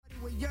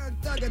Young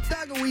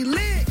Thugger, we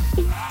lit.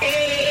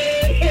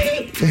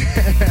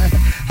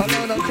 Hold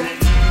on, okay.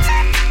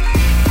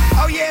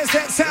 Oh yeah, it's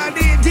that time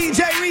then.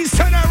 DJ Reese,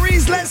 turn on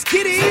Reese, let's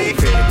get it.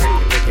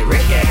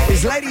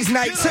 It's ladies'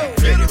 night too.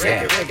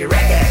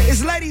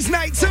 It's ladies'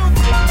 night too.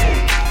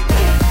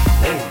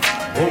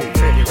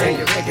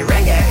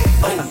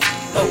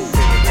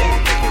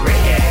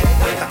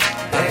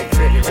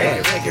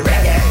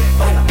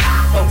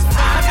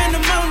 Five in the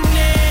morning,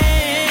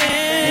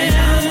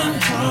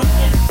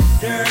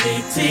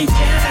 dirty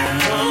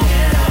together.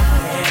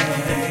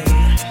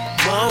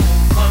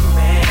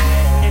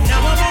 And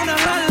now I'm on the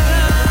hotline.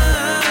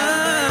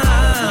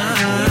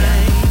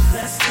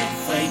 Let's get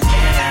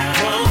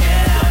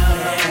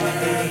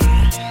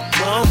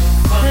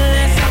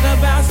Let's talk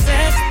about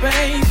sex,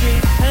 baby.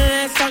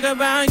 Let's talk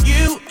about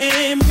you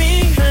and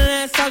me.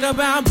 Let's talk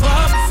about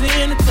bubbles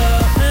in the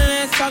tub.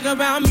 Let's talk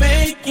about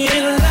making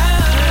love.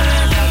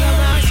 Let's talk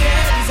about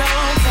cherries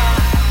on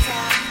top.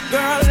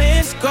 Girl,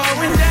 it's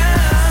going down.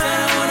 Said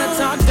I wanna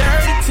talk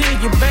dirty to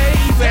you,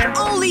 baby. Their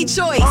only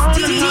choice,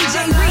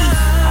 DJ Reese.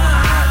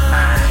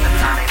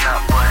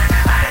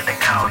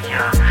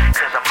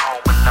 Cause I'm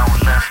home alone,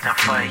 lusting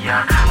for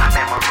ya. I'm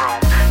in my room,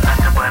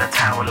 nothing but a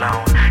towel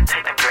on.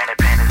 Take them granny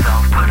panties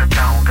off, put a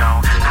thong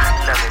on. I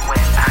love it when I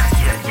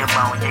hear you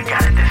moan. You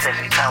got this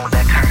sexy tone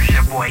that turns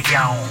your boy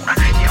on.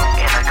 You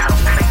intercom,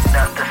 clean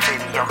up the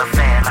city on the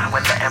fan line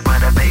with nothing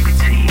but a baby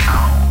T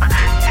on.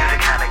 You the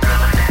kind of girl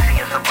that's sexy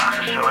in some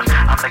boxer shorts.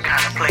 I'm the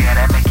kind of player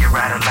that make you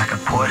ride it like a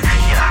Porsche.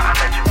 Yeah, I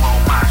let you on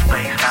my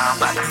space. Now I'm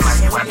about to fly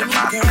you out to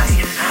my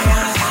place.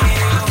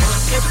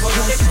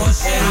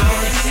 Push it, I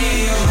wanna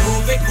see you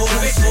move it,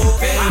 move it, move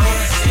it. I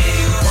wanna see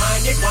you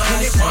wind it,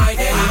 wind it, wind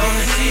it. I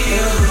wanna see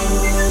you.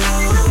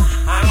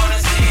 I wanna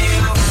see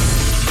you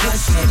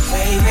push it,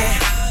 baby.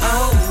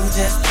 Oh,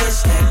 just push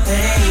that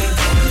thing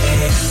for me.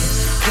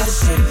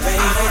 Push it, baby.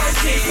 I wanna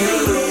see you.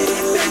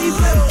 Baby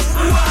blue.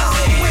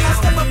 When I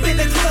step up in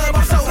the club,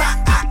 I'm so hot.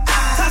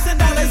 Tossing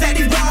dollars at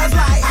these bars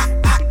like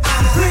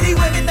pretty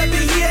women that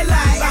be here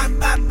like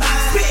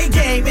spitting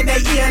game in their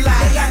ear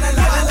like.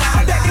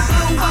 Baby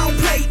blue won't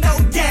play no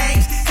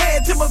games.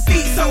 Head to my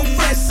feet so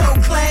fresh, so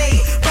clean.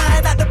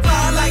 Buying out the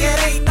bar like it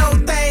ain't no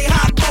thing.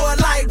 Hot boy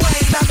like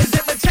Wayne, diamonds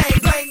in my chain,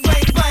 bling,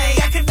 bling, bling.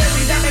 I can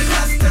really diamond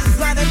clusters,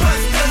 running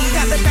busters.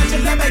 Got the Dutch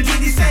and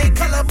Lamborghini, same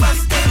color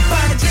mustard.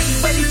 Buying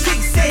jeans for these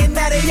chicks saying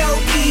that they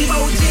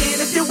emoji. And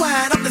if you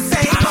whine, I'm the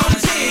same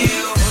OG.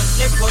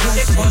 Push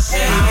it, push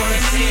it, I wanna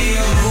see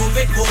you move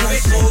it, move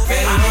it, move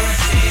it. I wanna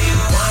see you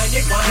wind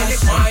it, wind it,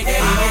 wind it.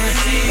 I wanna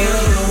see you.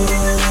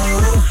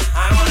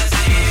 I wanna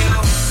see you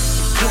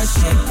push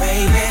it,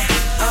 baby.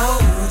 Oh,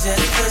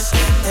 just push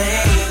that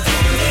thing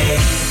for me.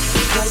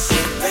 Push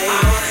it, baby.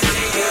 I wanna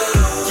see you.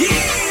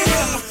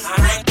 Yeah.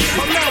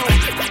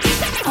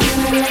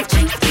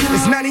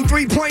 It's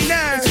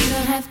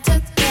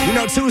 93.9. You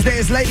know Tuesday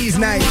is ladies'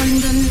 night.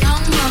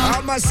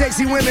 All my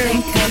sexy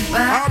women,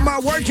 all my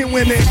working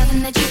women.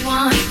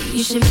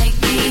 You should make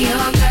me your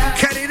girl.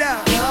 Cut it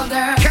out.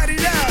 Cut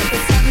it out.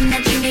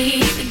 That you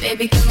need,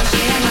 baby, come and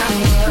share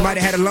my world. Might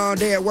have had a long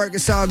day at work.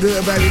 It's all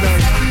good, baby.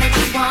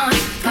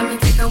 Come and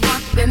take a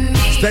walk with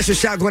me. Special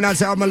shout going out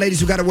to all my ladies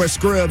who got to wear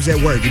scrubs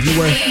at work. If you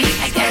wear,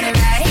 I got it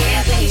right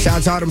here, baby. shout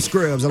out to all them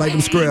scrubs. I like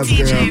them scrubs,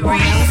 girl.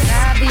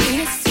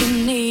 Obvious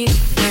you need a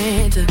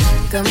friend to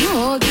come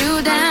hold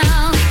you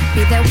down.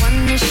 Be that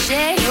one to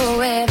share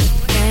your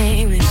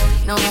everything when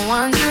no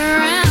one's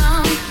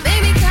around.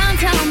 Baby, come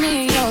tell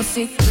me your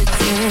secrets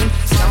and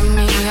tell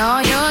me all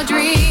your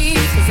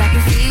dreams. Cause I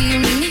can see you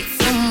need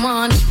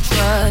someone to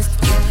trust.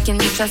 You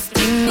can trust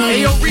in me.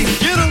 Hey, yo, Reese,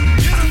 get him.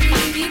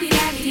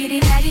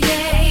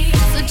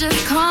 So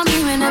just call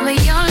me whenever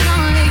you're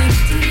lonely.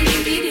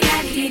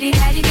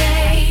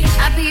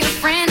 I'll be your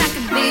friend, I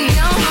could be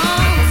your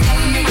home.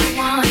 Something you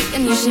want,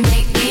 then you should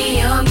make me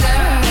your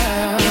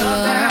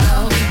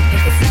girl.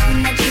 If it's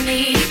something that you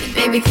need,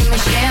 baby, come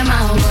and share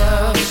my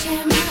world.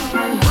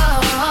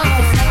 Whoa. If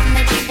it's something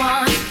that you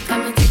want,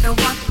 come and take a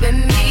walk with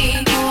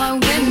me.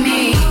 Walk with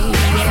me.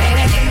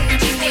 Everything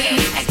that you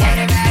need, I got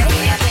it right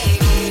here,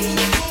 baby.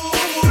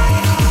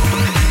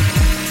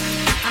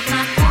 I'm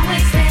not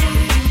always there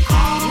when you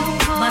call,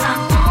 but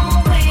I'm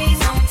always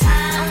on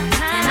time.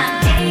 And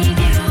I gave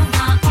you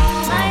my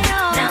all.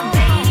 Now,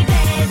 baby, be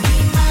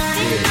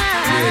mine.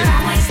 I'm not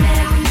always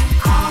there when you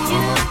call,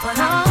 but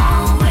I'm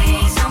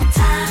always on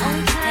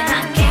time. And I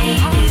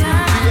gave you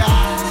my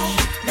all.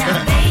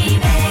 Now, baby,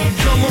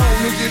 come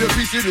on and get a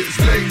piece of this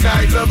late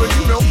night lover.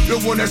 You know, the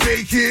one that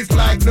say kids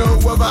like no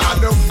other. I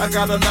know I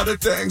got a lot of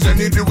things I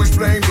need to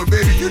explain, but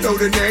baby, you know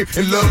the name,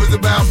 and love is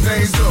about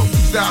pain. So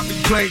stop the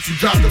complaints and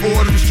drop the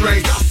order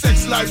restraint. Our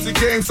sex life's a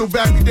game, so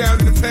back me down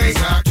in the pain.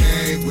 I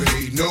can't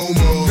wait no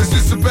more. This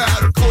is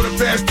about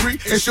 3:15,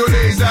 and sure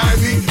days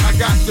I.V. I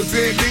got the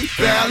Bentley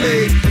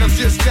Ballet, and I'm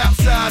just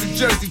outside of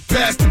Jersey,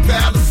 past the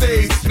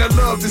Palisades. And I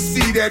love to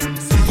see that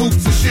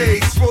hoops and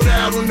shades roll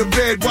out on the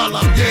bed while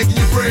I'm yanking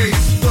your braids.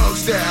 Thug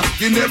style,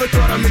 you never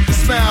thought I'd make you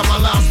smile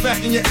while I was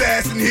smacking your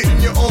ass and hitting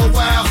you all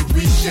wild.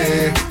 We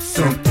share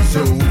something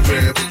so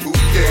rare, but who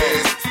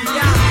cares? Who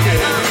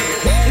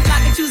cares?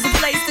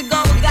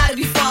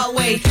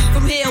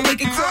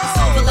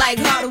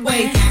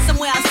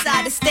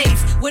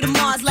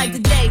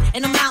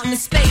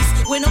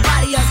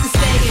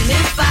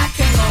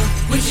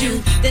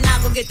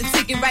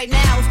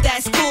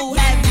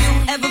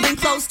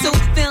 close to.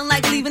 Feeling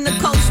like leaving the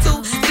coast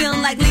too.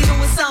 Feeling like leaving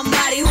with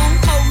somebody who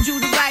holds you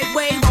the right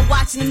way while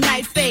watching the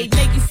night fade.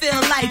 Make you feel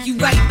like you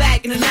right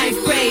back in the ninth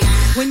grade.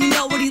 When you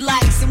know what he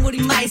likes and what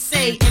he might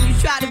say, and you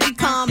try to be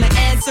calm and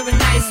answer in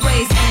nice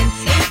ways. And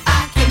if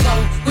I can go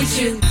with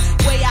you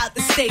way out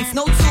the states,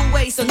 no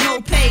two-way, so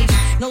no page,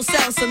 no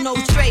cell, so no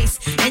trace,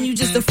 and you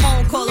just a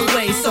phone call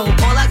away. So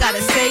all I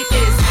gotta say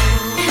is,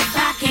 if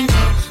I can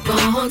go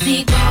home,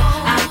 go,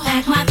 I'll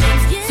pack my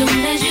things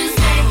soon as you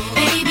say,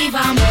 baby,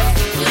 vamos,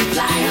 we'll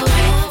fly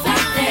away.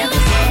 Like there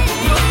was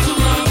no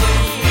tomorrow.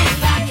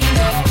 If I can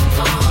go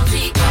home,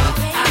 go,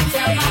 I'll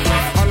tell my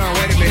friends. Hold on,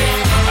 wait a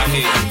minute.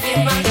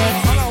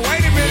 Hold on,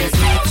 wait a minute.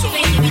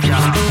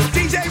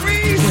 DJ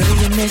Reese. Girl,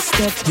 you messed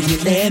up when you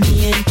let me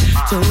in.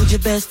 Told your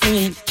best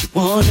friend you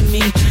wanted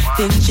me.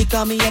 Then she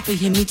called me up and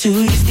hit me to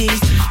your steez.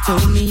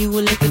 Told me you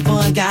were looking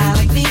for a guy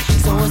like me.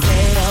 So I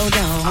said, hold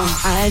on,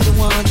 I'm the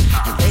one.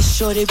 Unless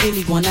Shorty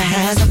really wanna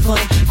have some fun.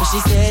 But she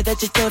said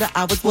that you told her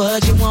I was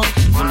what you want.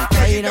 When I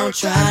tell you don't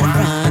try to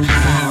run.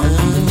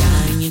 I'm the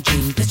guy in your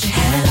dreams that you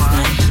had last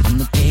night. I'm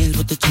the pins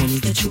with the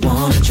 20s that you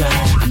wanna try.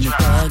 I'm the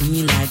thug in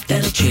your life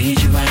that'll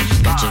treat you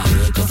right. Got your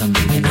hood cause I'm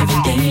living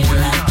every day in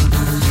life.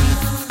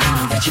 I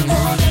know that you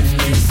more than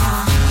this.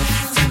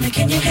 Tell me,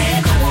 can you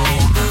handle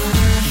it?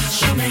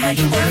 Show me how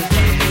you work it.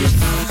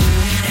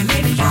 And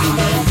maybe you can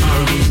work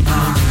it.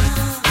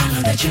 I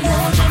know that you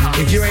more than this.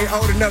 If you ain't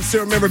old enough to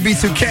remember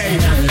B2K,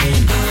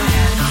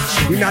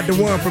 you're not the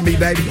one for me,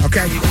 baby,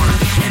 okay?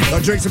 Go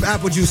drink some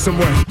apple juice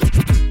somewhere.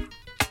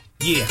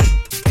 Yeah.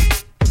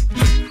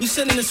 We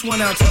sending this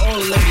one out to all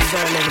the ladies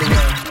all over the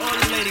world. All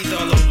the ladies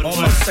all over the world.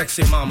 All my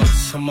sexy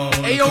mamas, come on.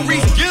 Hey, yo,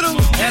 Reese, get 'em.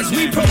 As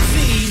we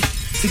proceed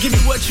to give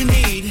you what you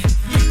need,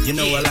 you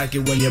know I like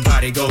it when your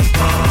body goes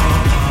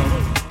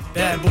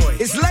bad boy.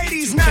 It's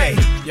ladies' night.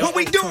 Yo, What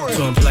we doing?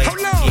 hold on.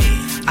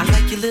 Yeah. I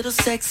like your little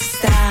sexy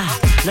style.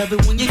 Love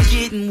it when you're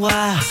getting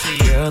wild.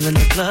 Girl in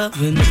the club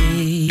with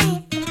me.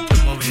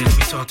 Come over here, let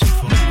me talk to you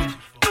for a minute.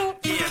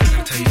 Yeah, I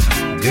gotta tell you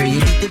something. Girl, you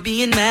need to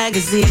be in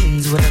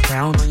magazines with a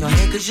crown on your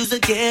head, cause you's a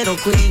ghetto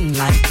queen.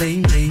 Like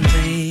bling, bling,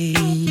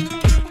 bling.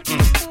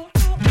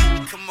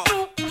 Come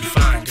on. You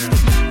fine, girl.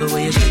 The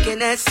way you're shaking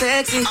that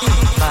sexy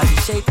body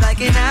shaped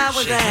like an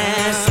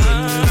hourglass. Give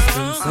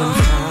me some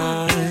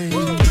time.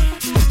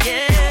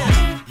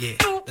 Yeah. Yeah,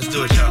 let's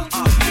do it, y'all.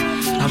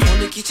 I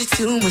wanna get you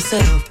to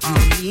myself,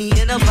 me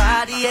and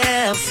nobody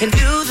else, and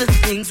do the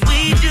things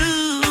we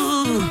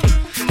do.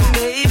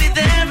 Baby,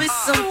 there is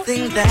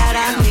something that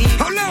I need.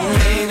 Hold on.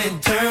 Baby,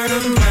 turn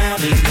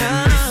around and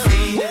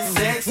see that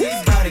sexy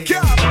body.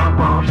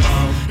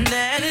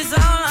 That is all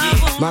I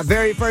want. My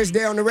very first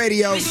day on the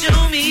radio.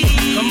 Show me.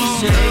 Come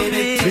on,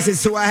 baby. This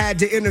is who I had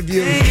to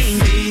interview.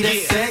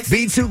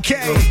 B2K.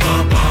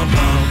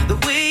 The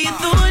way you're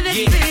throwing that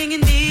thing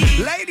in me.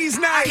 Ladies'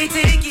 I night. can't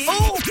take it.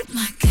 Ooh.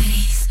 My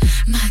goodies,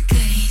 my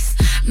goodies,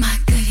 my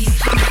goodies,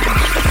 my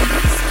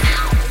goodies.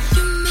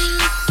 You may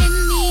look at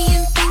me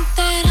and think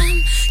that I'm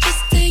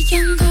just a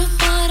young girl,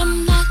 but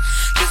I'm not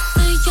just a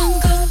young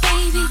girl,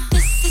 baby.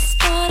 This is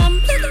what I'm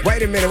looking for.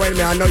 Wait a minute.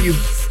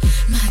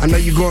 I know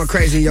you going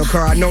crazy in your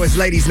car. I know it's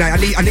ladies' night.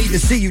 I need to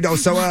see you though.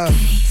 So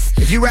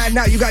if you riding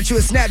out, you got you a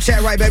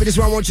Snapchat, right, baby? This is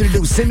what I want you to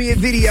do. Send me a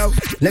video.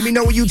 Let me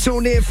know where you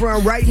tuned in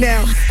from right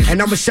now,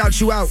 and I'ma shout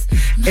you out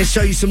and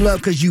show you some love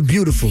because you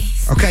beautiful.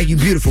 Okay, you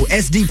beautiful.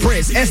 SD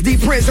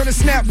Prince on the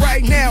snap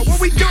right now. What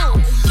we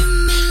doing? You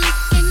may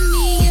look at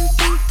me and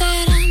think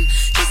that I'm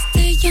just a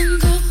young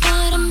girl,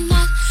 but I'm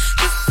not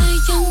just a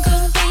young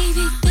girl,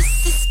 baby. This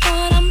is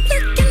what I'm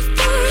looking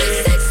for.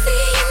 Sexy,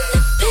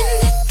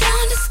 independent,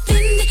 down to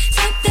spend it,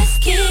 type that's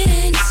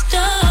getting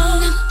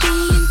started. Not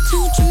being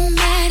too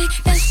dramatic,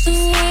 that's the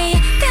way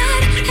I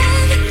gotta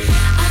have it.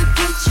 I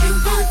bet you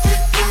want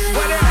that body.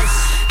 What else?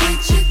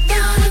 Bet you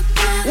got a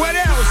body. What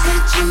else?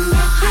 Bet you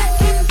know I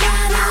can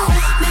ride out.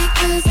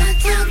 Because I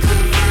talk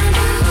around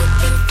and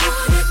looking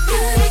for the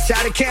goodies.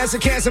 Shout out to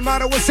Cancer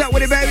Model. What's up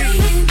with it, baby?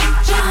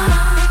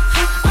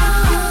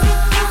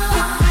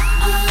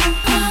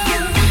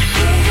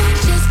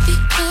 Just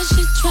because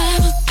you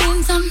travel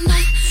things, I'm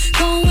not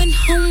going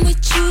home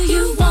with you.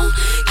 You won't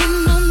get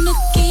no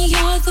nookie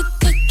or the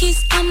cookies.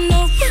 I'm no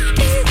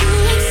rookie.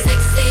 I'm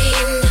sexy,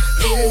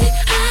 independent.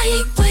 I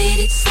ain't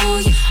waited, so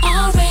you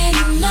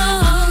already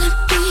know. Not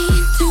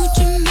being too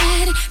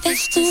dramatic,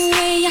 that's the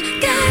way I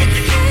gotta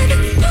have it.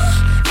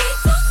 Me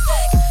so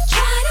sick,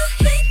 try to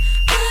hit,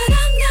 but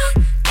I'm not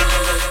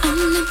gone. I'm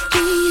not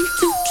being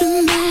too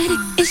dramatic.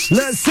 It's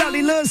just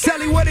Lil'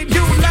 Sully, what it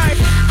do like?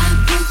 I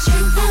bet you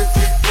want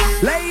that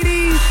body.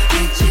 Ladies,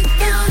 Bet you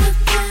got a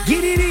body.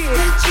 get it in.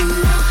 Bet you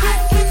know I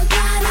can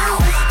ride out.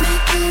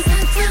 Because I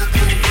talk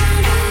around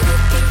and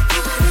looking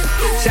for the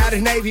good. Shout out to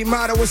Navy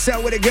Model. What's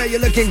up with it, girl? You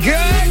looking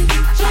good?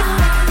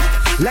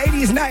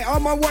 Ladies' night, all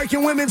my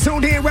working women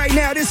tuned in right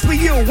now. This for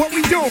you. What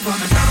we doing?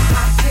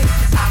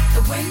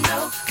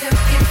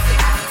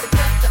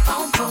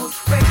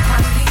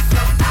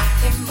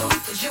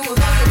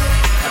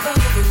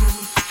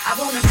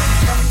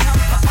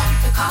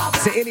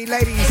 To any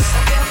ladies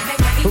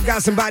who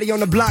got somebody on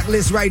the block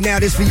list right now.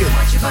 This for you.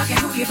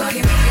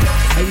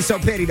 Hey, you so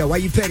petty though? Why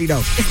you petty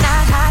though? It's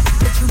not hot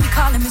that you be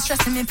calling me,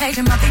 stressing me,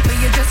 paging my people.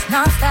 You're just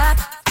non-stop.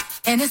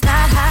 And it's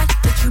not hot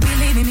that you be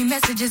leaving me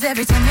messages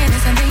every 10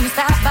 minutes and then you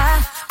stop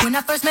by. When I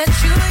first met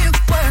you, you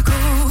were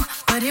cool,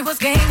 but it was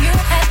game, you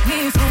had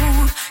me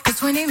fooled. Cause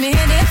 20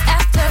 minutes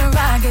after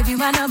I gave you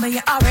my number,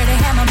 you already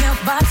had my milk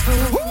box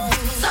full.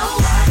 So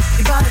what?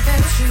 You bought a pair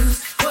of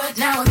shoes, but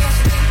now I guess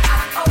you think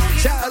I owe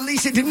you. Shout out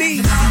Alicia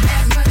Denise.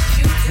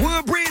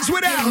 Woodbridge,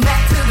 what up?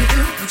 Back to be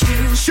through with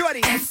you.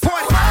 Shorty, and so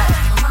party. what?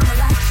 My mama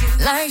likes you.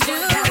 Like you.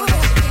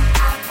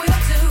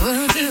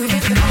 Will do. Even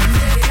if you don't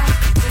say it,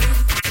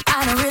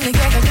 I don't really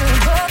care if you're a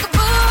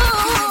bugaboo.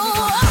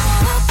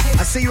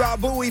 I see you all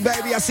buoy,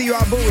 baby. I see you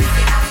all buoy.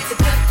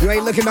 You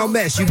ain't looking no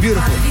mess. You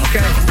beautiful, okay?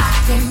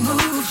 I can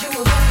move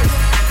you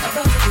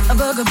a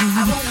bugaboo.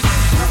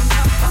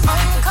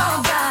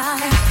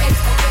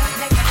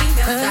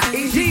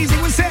 It's easy.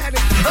 What's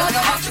happening?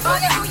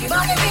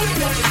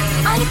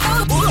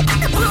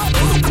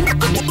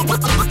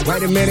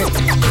 Wait a minute.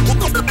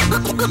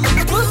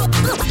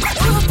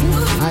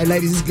 All right,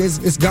 ladies,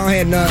 let's go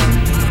ahead and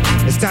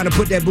it's time to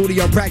put that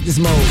booty on practice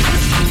mode.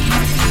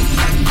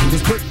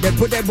 Just put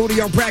that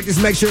booty on practice.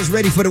 Make sure it's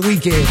ready for the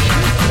weekend.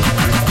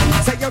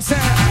 Take your time.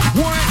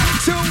 1,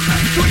 2,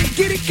 3,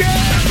 get it, girl.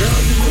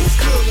 Girl, you look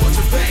good, want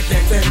you back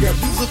that thing up.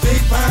 You's a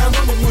big fine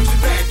woman, want you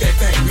back that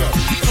thing up.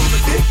 On the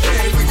big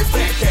bag, we can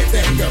back that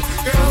thing up.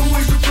 Girl, who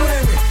is you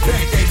playing with?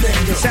 Back that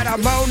thing up. Shout out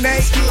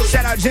Monet,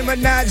 shout out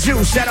Gemini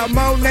Juice, shout out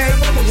Monet,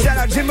 shout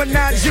out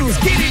Gemini Juice.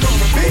 Get it. On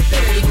the big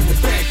bag, we can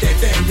back that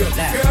thing up.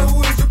 Girl, who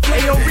is you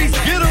playing with? Hey, yo, Reese,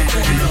 get him.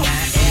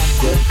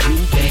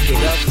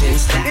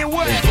 And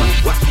what?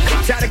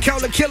 Shout out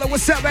Cola Killer,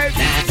 what's up, baby?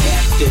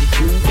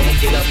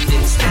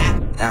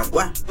 Now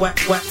what? Drop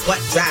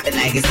it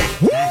like it's hot.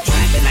 Drop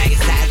it like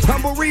it's hot.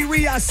 Humble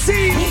Riri, I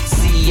see you.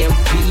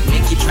 CMP,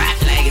 make you drop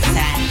it like it's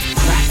hot.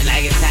 Drop it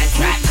like it's hot.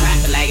 Drop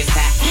it like it's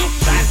hot.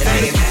 Drop it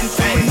like it's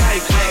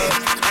hot.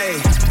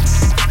 Hey.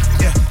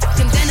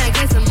 And then I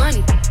get some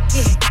money.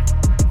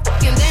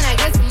 Yeah. And then I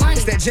get some money.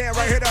 It's that jam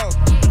right here, though.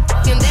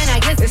 And then I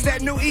get some It's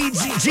that new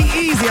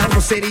G-Eazy. I'm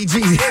gonna say the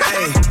G-Eazy.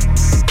 Hey.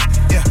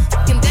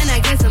 And then I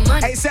get some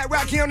money. Hey, Sat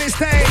Rocky on this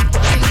thing.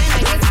 And then I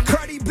get some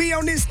Cardi B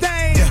on this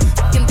thing.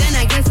 And then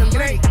I get some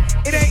money.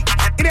 It ain't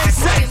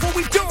safe. What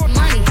we doing?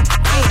 Money.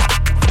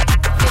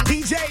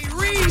 DJ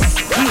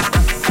Reese.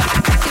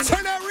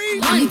 Turn that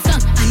Reese. Money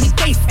tongue, I need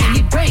face, I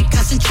need brain,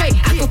 concentrate.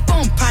 I go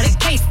phone, product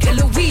case,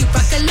 killer weed,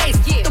 rock a lace.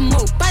 The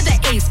move by the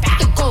ace,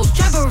 the goals,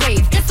 travel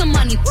rave. Get some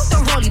money, put the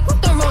rollie,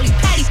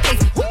 patty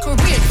face.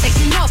 Career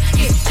taking off,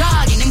 get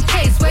jogging in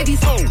case. Where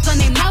these hoes on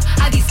their mouth,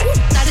 are these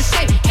out of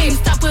shape? Can't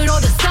stop with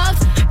all the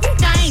subs.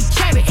 I ain't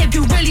cherry. If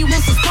you really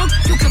want some smoke,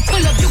 you can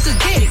pull up, you can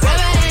get it. Grab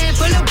a hand,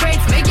 pull up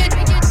braids, make it.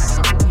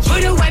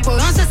 Put a white boy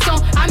on the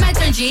song, I might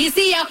turn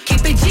GEC out.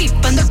 Keep it Jeep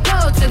from the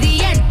go to the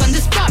end, from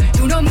the start.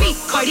 You know me,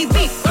 Cardi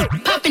B,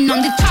 popping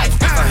on the charts.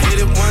 If I hit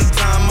it one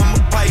time, I'ma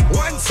pipe.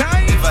 One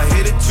time. If I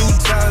hit it 2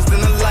 times, then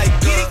I like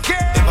Get her. it,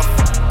 girl. If I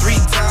 3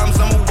 times,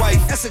 I'm a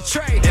wife. That's a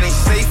trade. It ain't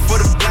safe for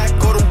the black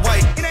or the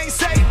white. It ain't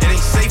safe. It ain't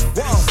safe.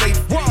 It ain't safe.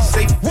 It ain't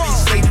safe. It ain't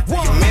safe.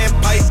 Your man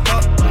pipe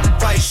up,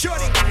 fight.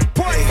 Shorty,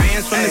 boy.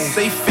 Hands from the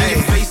safe in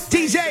your face.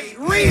 DJ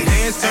Reese.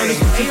 Hands turn to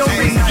Hey, yo,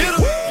 Reese, get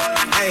him.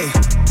 Hey,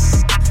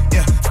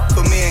 yeah,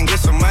 put me and get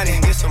some money,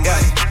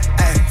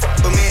 Hey,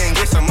 put me and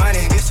get some money,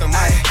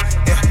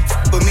 Yeah,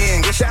 put me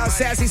and get some Shout out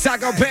Sassy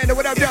Taco Panda,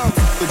 what up, though?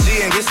 Put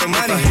G and get some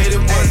money. If I hit it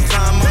one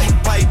time, I'm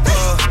a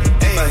piper.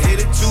 If I hit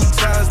it 2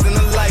 times, then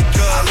I like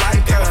her.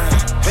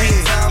 3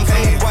 times,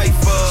 I'm a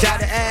wifer. Shout out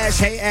to Ash.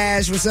 Hey,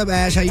 Ash. What's up,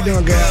 Ash? How you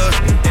doing, girl?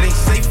 It ain't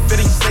safe, it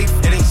ain't safe,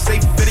 it ain't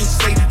safe, it ain't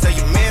safe. Tell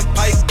your man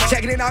pipe up.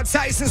 Checking it out,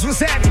 Tyson's. What's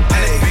happening?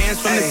 Bands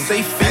from the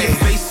safe in your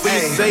face when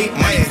you say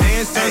money.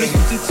 Bands turn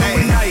into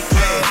a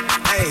nightclub.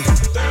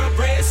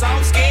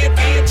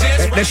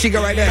 There she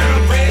go right there.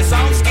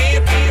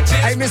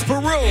 Hey, Miss Peru.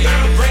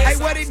 Hey,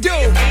 what it do?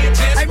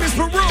 Hey, Miss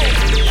Peru.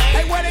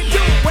 Hey, what it do?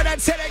 What I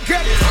tell that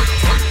girl?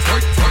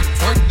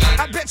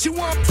 I bet you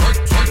won't.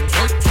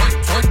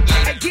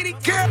 Hey, get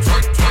it, girl.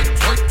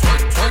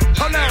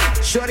 Hold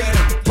on. Shorty,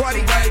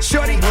 party,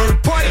 shorty,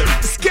 party,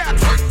 scap.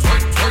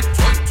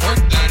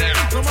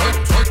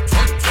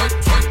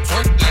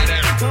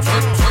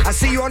 I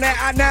see you on that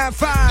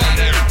I-95.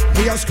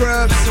 Hey, yo,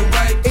 Scrubs.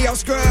 Hey, yo,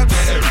 Scrubs.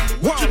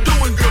 What you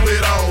doing, girl,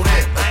 with all that?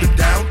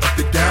 Up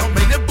and down,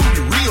 man, that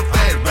booty real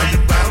fast. Round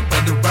and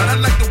round, I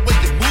like the way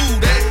you move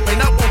that.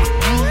 Man, I wanna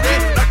do that.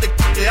 Like the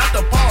kick it out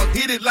the ball,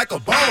 hit it like a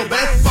ball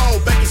back. Fall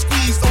back and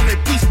squeeze on that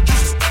piece of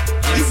juice.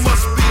 You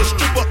must be a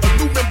stripper, a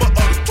new member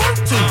of the twerk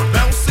team.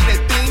 Bouncing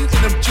that thing in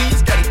them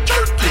jeans, got it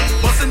jerking.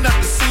 Busting out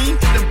the scene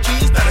in them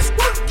jeans, that is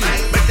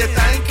working. Make that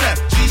thing clap,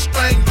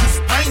 G-string, loose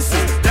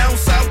pinces. Down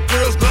south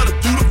girls love to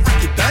do the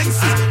freaky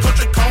dances.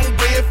 Country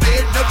cornbread,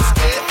 fed, never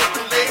scared, let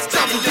the legs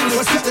jump.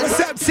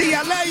 What's up, T?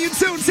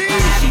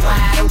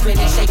 moving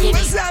and shaking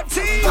What's it. up,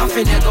 T? I'm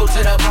finna go to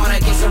the bar to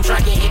get some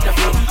drink and hit the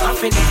floor. I'm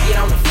finna get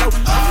on the floor.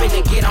 I'm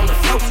finna get on the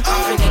floor.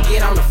 I'm finna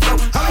get on the floor.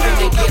 I'm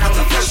finna get on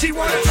the floor. She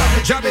wanna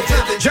jump it,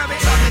 jump it, jump it,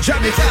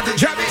 jump it, jump it,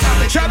 jump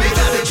it, jump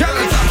it, jump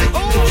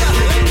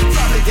it.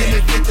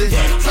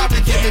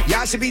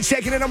 Y'all should be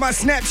checking it on my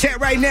Snapchat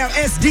right now.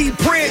 SD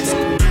Prince.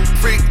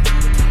 Freak,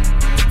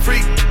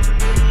 freak,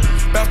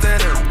 bounce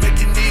that air, make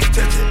your knees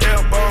touch your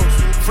elbows.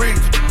 Freak,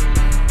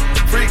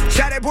 freak,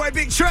 Shout that boy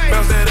Big Trey.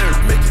 bounce that air,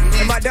 make your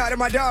knees. And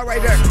my dog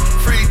right there.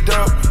 Free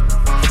dog,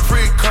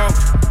 free come,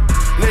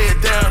 lay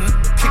it down,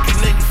 kick it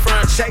in your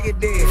front. Shake it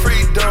then.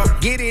 Free dog,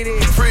 Get it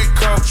in. free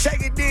come,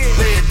 Shake it then.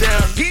 lay it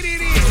down, Get it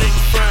kick it in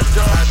your front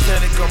door.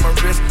 Titanic on my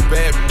wrist,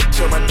 bad bitch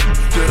on my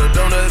did a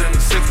donut in the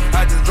six.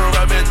 I just drove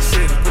out at the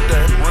city, put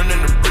that run in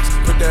the bricks,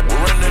 put that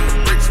run in the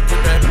bricks, put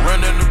that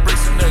run in the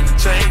bricks, and then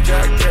change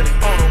I get it.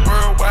 On a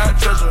worldwide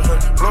treasure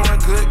hunt, blowing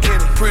good, get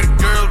it. Pretty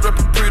girls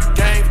reppin' pretty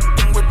game,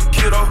 with the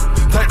kiddo.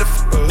 Like the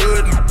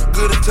hood,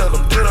 good and tell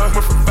them ditto.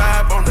 Went from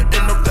 5 on the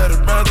endo, that is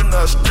round than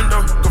a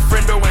stendo.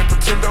 Girlfriendo ain't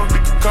pretendo, we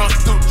can come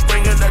through,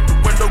 springing at the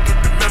window, get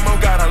the memo.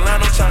 Got a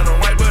line on China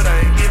white, but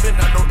I ain't giving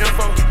out no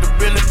info. Get the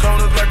business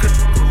corners like a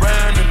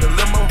around in the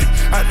limo.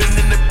 I been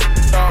in the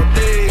all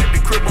day at the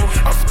cribbo.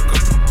 I fuck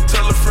up,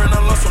 tell a friend I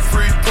love some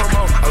free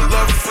promo. I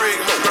love free.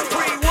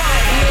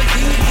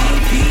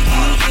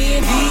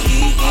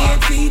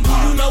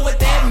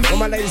 All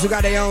my ladies who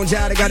got their own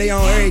job, they got their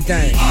own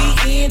everything.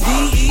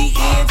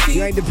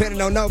 You ain't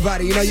depending on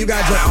nobody. You know, you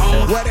got your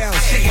own. What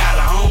else?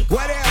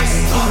 What else?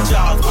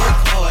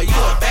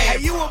 Hey,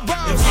 you a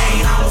boss.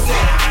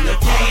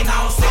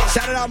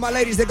 Shout out all my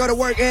ladies that go to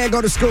work and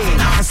go to school.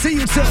 I see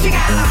you too. She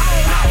got her own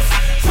house,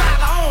 tried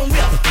her own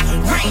milk.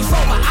 Range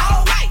Rover,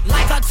 all right,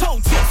 like her toe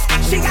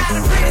tips. She got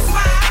a pretty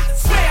smile,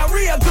 smell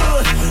real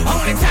good.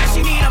 Only time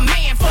she need a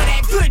man for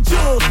that good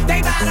jug.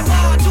 They buy the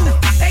bar too,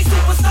 they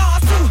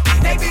superstars too.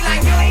 They be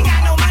like, you ain't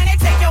got no money,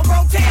 take your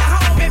broke tail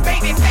home. And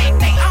baby, fake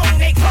they own,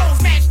 they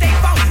clothes match they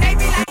phone. They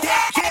be like,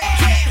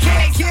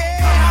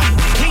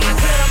 Clean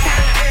to them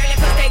kinda early,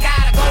 cause they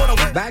gotta go to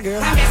work. Bye,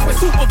 girl. I mess with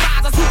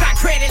supervisors who got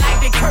credit like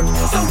Big Kurt.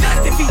 So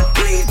Dustin B,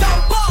 please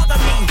don't bother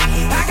me.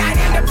 I got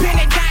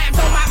independent dimes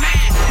on my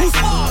mind. Who's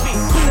for me?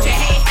 Coochie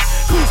head,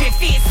 coochie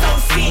fit so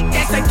sick.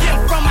 That's a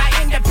gift from my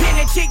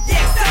independent chick.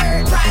 Yes,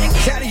 sir. Try to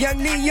get Shout out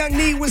Young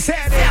Nee, what's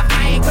happening? that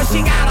man, cause she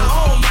got her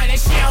own money.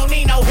 She don't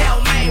need no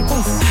help, man.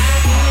 Boof.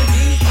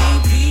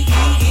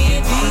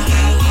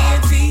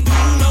 I-N-D-E-P-E-N-D-E-N-T. Do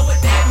you know what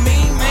that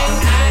mean, man?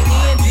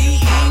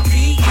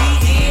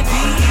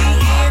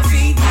 I-N-D-E-P-E-N-D-E-N-T.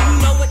 Do you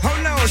know what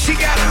Hold on, she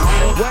got her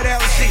own. What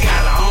else? she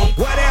got her own?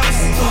 What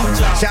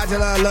else? Shout out to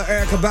little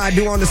Erica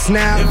Badu on the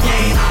snap.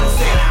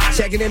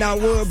 Checking in out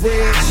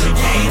Woodbridge.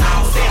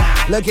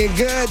 Looking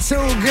good too,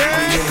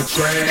 girl.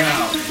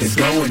 It's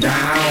going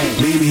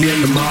down. Meet me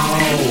in the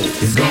mall.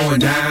 It's going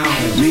down.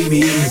 Meet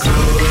me in the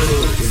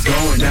club. It's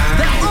going down.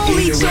 The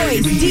only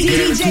choice,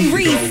 DJ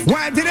Reese.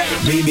 Wind it up.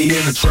 Meet me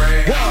in the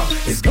trap.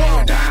 It's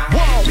going down.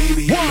 Meet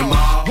me in the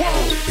mall.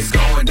 It's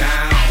going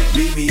down.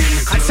 Meet me in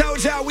the I club.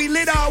 told y'all we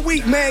lit all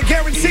week, man.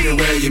 Guaranteed.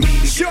 Where you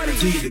meet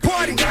Shorty,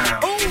 party.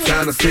 Ooh.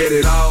 Time to set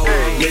it all.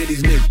 Let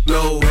these niggas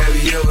know.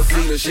 Have you ever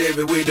seen a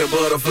Chevy with the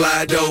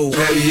butterfly door?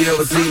 Have you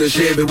ever seen a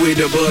Chevy with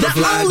the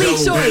butterfly only door?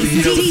 choice, Have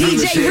you ever seen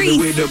a DJ Chevy Reese.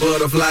 with the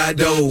butterfly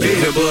door?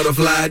 The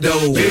butterfly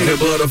door. The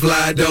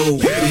butterfly door.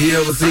 Have you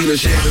ever seen a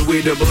Chevy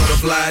with the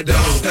butterfly door?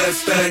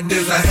 Stuntin'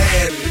 is a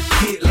habit.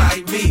 Hit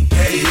like me.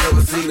 Have you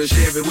ever seen a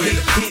Chevy with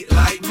a hit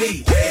like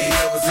me? Have you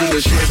ever seen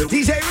a Chevy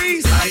DJ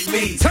Reese. like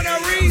me? Turn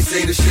up Reese.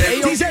 Seen a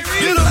Chevy DJ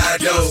Reese. fly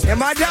door. And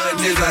my dog.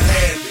 Stuntin' is a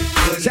habit.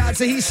 Shout out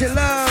to He Should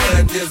Love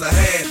Stuntin' is a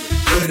habit.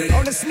 Put it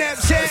on the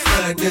Snapchat.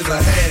 Stuntin' is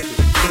a habit.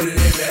 Put it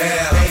in the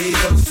air. Hey, you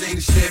ever seen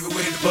the Chevy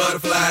with the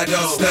butterfly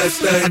door?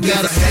 Stuntin' I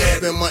got a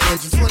slab in my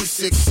engine,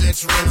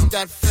 26-inch rims.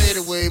 Got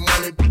fadeaway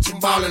money, bitch, I'm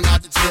ballin'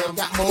 out the gym.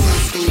 Got my old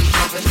school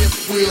jumping, hip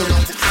wheel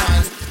on the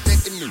time.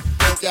 Thinking new,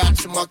 got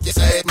some monkey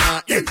ass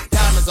mine.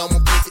 Diamonds on my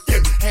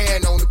booty,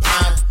 hand on the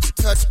pine.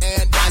 Touch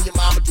and down, your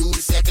mama do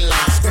the second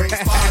line. Strings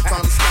falling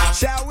from the sky.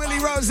 Shout Willie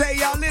Rose,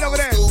 y'all lit over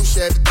there. School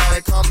Chevy,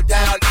 thing coming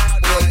down.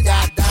 Boy,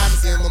 got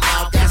diamonds in my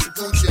mouth, got some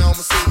Gucci on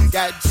my seat.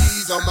 Got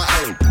G's on my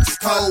ass, it's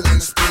cold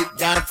in the street.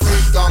 Got a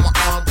freak on my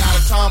arm, got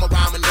a charm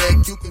around my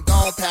neck. You can go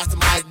on past the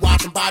mic,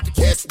 watch him about to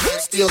catch me.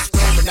 Still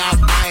screaming out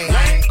my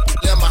name.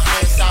 Let my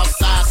hands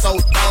outside, so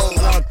cold.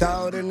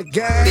 Throw it in the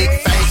game. Big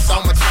face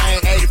on my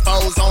chain,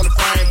 84s on the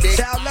frame, big.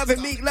 Shout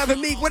Loving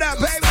Meek. What up,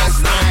 baby?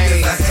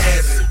 Stuntin' is a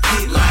habit.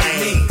 Hit like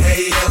me.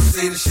 Hey, you ever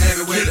seen a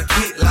Chevy with a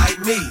hit like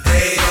me?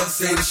 Hey, you ever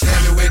seen a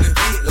Chevy with a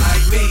hit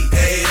like me?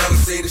 Hey, you ever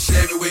seen a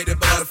Chevy with the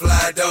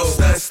butterfly door?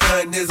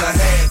 Stuntin' is a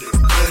habit.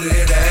 Put it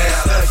in the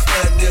air.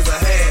 Stuntin' is a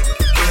habit.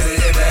 Put it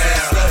in the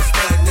air.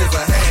 Stuntin' is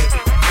a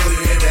habit. Put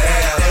it in the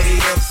air. Hey, you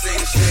ever seen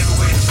a Chevy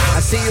with a I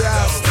see you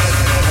out.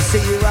 I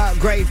see you out,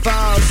 Great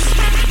Falls.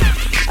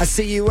 I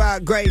see you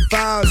out, Great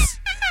Falls.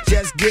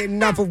 Just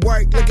getting off of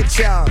work, look at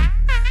y'all.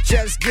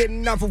 Just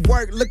getting off of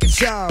work, look at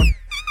y'all.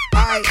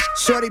 Alright,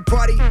 shorty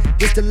party,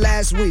 this the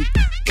last week.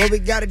 What we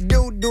gotta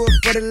do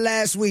it for the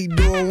last week.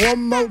 Do it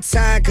one more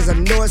time, cause I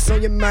know it's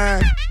on your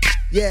mind.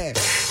 Yeah,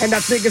 and I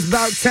think it's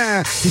about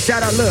time to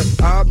shout out, look,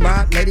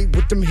 my lady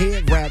with them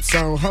head raps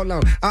on, hold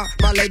on.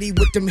 My lady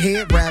with them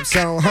head raps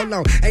on, hold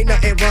on. Ain't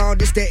nothing wrong,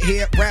 this that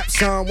head rap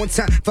song. One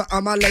time for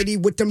my lady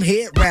with them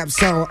head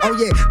raps on. Oh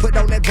yeah, put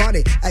on that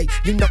bonnet, ayy,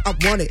 you know I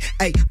want it.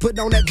 Ayy, put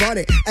on that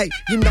bonnet, ayy,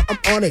 you know I'm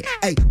on it.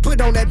 Ayy,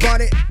 put on that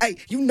bonnet, ayy,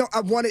 you know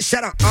I want it.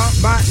 Shout out,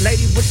 my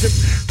lady with them.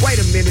 Wait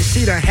a minute,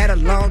 she done had a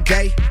long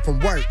day from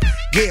work.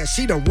 Yeah,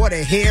 she done wore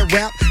that hair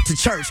wrap to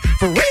church.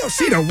 For real,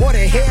 she done wore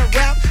that hair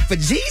wrap for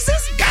Jesus.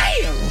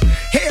 Damn,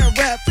 hair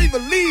wrap, please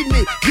believe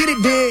me. Get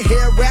it then,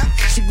 hair wrap.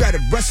 She got it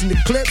brushing the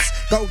clips.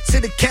 Go to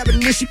the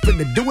cabinet, she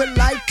finna do it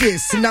like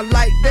this. And I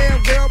like,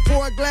 damn girl,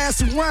 pour a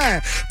glass of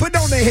wine. Put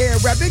on the hair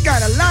wrap, it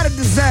got a lot of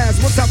designs.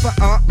 One time for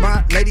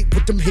my lady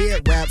with them hair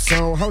wraps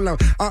on. Hold on,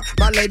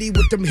 my lady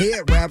with them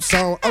hair wraps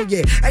on. Oh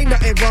yeah, ain't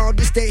nothing wrong,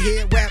 this that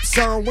hair wrap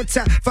song. One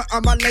time for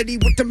my lady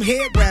with them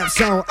hair wraps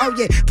on. Oh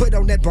yeah, put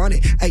on that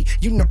bonnet, ayy,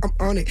 you know I'm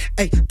on it.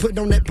 Ayy, put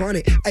on that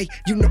bonnet, ayy,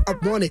 you know I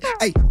want it.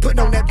 Ayy, put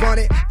on that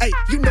bonnet, ayy,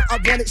 you know I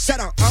want it. Shout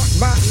out,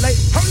 my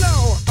lady, hold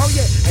on, oh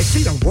yeah. And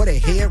she done wore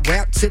that hair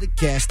wrap to the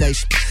gas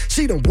station.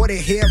 She done wore that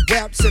hair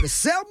wrap to the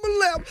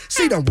 7-Eleven.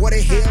 She done wore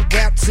that hair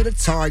wrap to the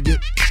Target.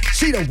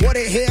 She done wore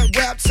that hair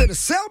wrap to the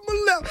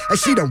 7-Eleven. And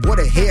she done wore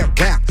that hair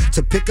wrap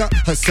to pick up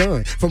her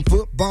son from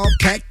football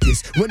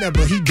practice.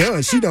 Whenever he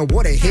done, she done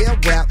wore that hair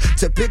wrap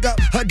to pick up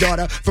her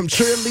daughter from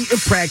cheerleading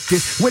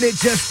practice. When it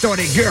just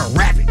started, girl,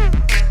 rap it.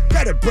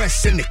 Got her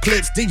breasts in the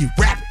clips, then you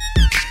rap it.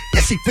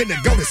 Yeah, she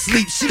finna go to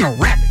sleep, she gon'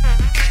 rap it.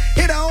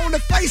 Hit her on the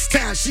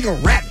FaceTime, she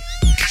gon' rap it.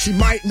 She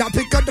might not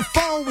pick up the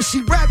phone when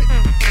she rap it.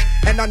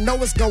 And I know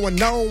what's going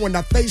on when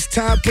I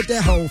FaceTime, put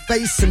that whole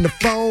face in the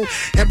phone.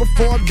 And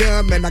before I'm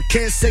done, man, I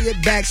can't say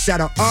it back. Shout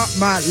out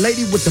my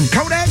lady with them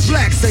Kodak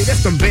Black. Say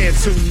that's them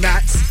Bantu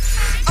knots.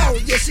 Oh,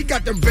 yeah, she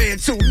got them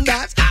Bantu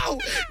knots. Oh,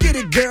 get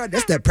it, girl,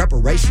 that's that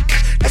preparation.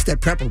 That's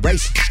that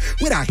preparation,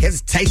 without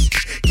hesitation.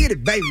 Get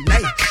it, baby,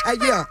 lady. Hey,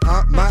 yeah,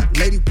 my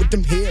lady with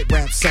them head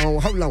wraps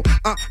on. Hold on,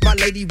 my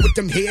lady with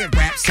them head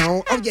wraps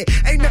on. Oh, yeah,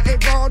 ain't nothing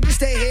wrong,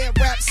 just that head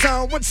wrap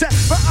song. One time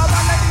for my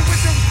lady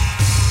with them.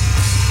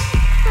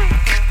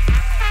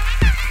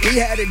 We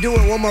had to do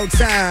it one more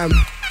time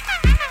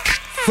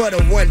for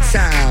the one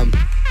time.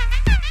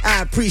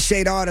 I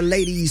appreciate all the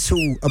ladies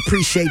who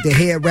appreciate the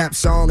hair wrap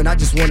song. And I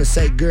just want to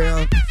say,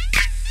 girl,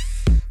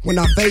 when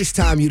I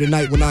FaceTime you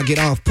tonight when I get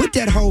off, put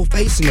that whole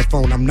face in the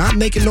phone. I'm not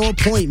making no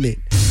appointment.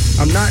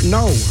 I'm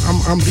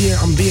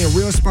being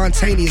real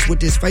spontaneous with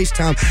this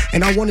FaceTime.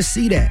 And I want to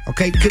see that,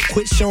 okay?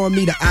 Quit showing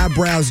me the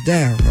eyebrows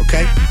down,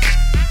 okay?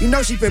 You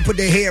know she finna put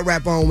that hair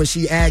wrap on when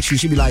she asks you.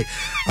 She be like,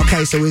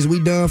 okay, so is we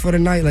done for the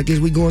night? Like,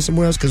 is we going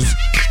somewhere else? Because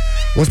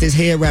once this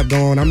hair wrap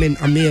going, I'm in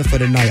for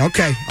the night.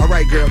 Okay, all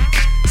right, girl.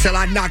 Till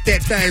I knock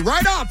that thing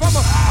right off. I'ma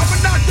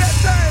knock that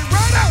thing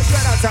right out.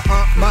 Shout out to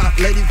my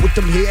lady with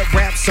them hair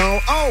wraps on.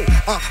 Oh,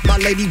 my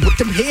lady with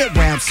them hair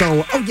wraps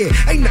on. Oh yeah,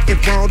 ain't nothing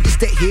wrong, just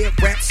that hair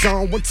wraps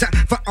on. One time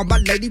for my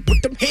lady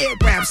with them hair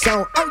wraps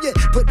on. Oh yeah,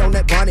 put on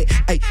that bonnet,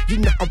 ayy, you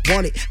know I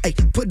want it. Ayy,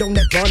 put on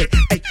that bonnet,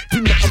 ayy,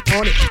 you know I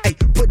want it. Ayy,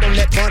 put on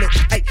that bonnet,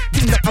 ayy,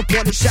 you know I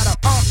want it. Shout out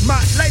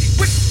my lady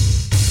with.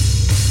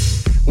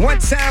 One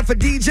time for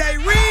DJ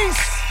Reese.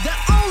 The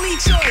only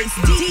choice,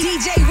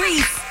 DJ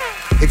Reese.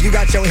 If you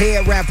got your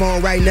hair wrap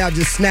on right now,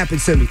 just snap it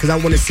to me, because I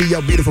want to see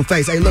your beautiful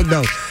face. Hey, look,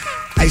 though.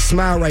 Hey,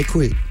 smile right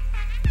quick.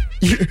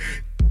 Yeah.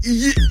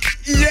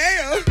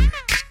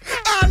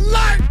 I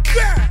like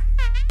that.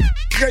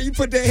 Girl, you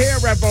put that hair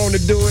wrap on to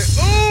do it.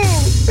 Ooh.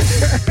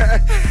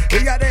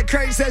 We got that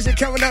crazy session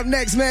coming up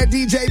next, man.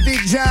 DJ Big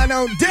John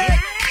on deck.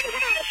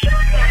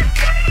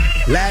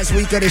 Last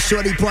week of the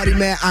Shorty party,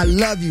 man, I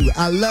love you.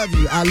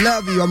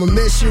 I'ma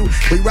miss you.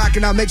 We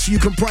rocking out. Make sure you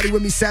come party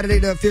with me Saturday,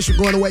 the official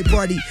going away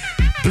party.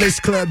 Bliss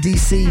Club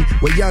DC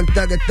with Young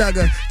Thugger.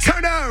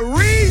 Turn up,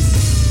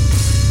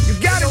 Reese. You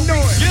gotta know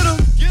it.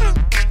 Get him.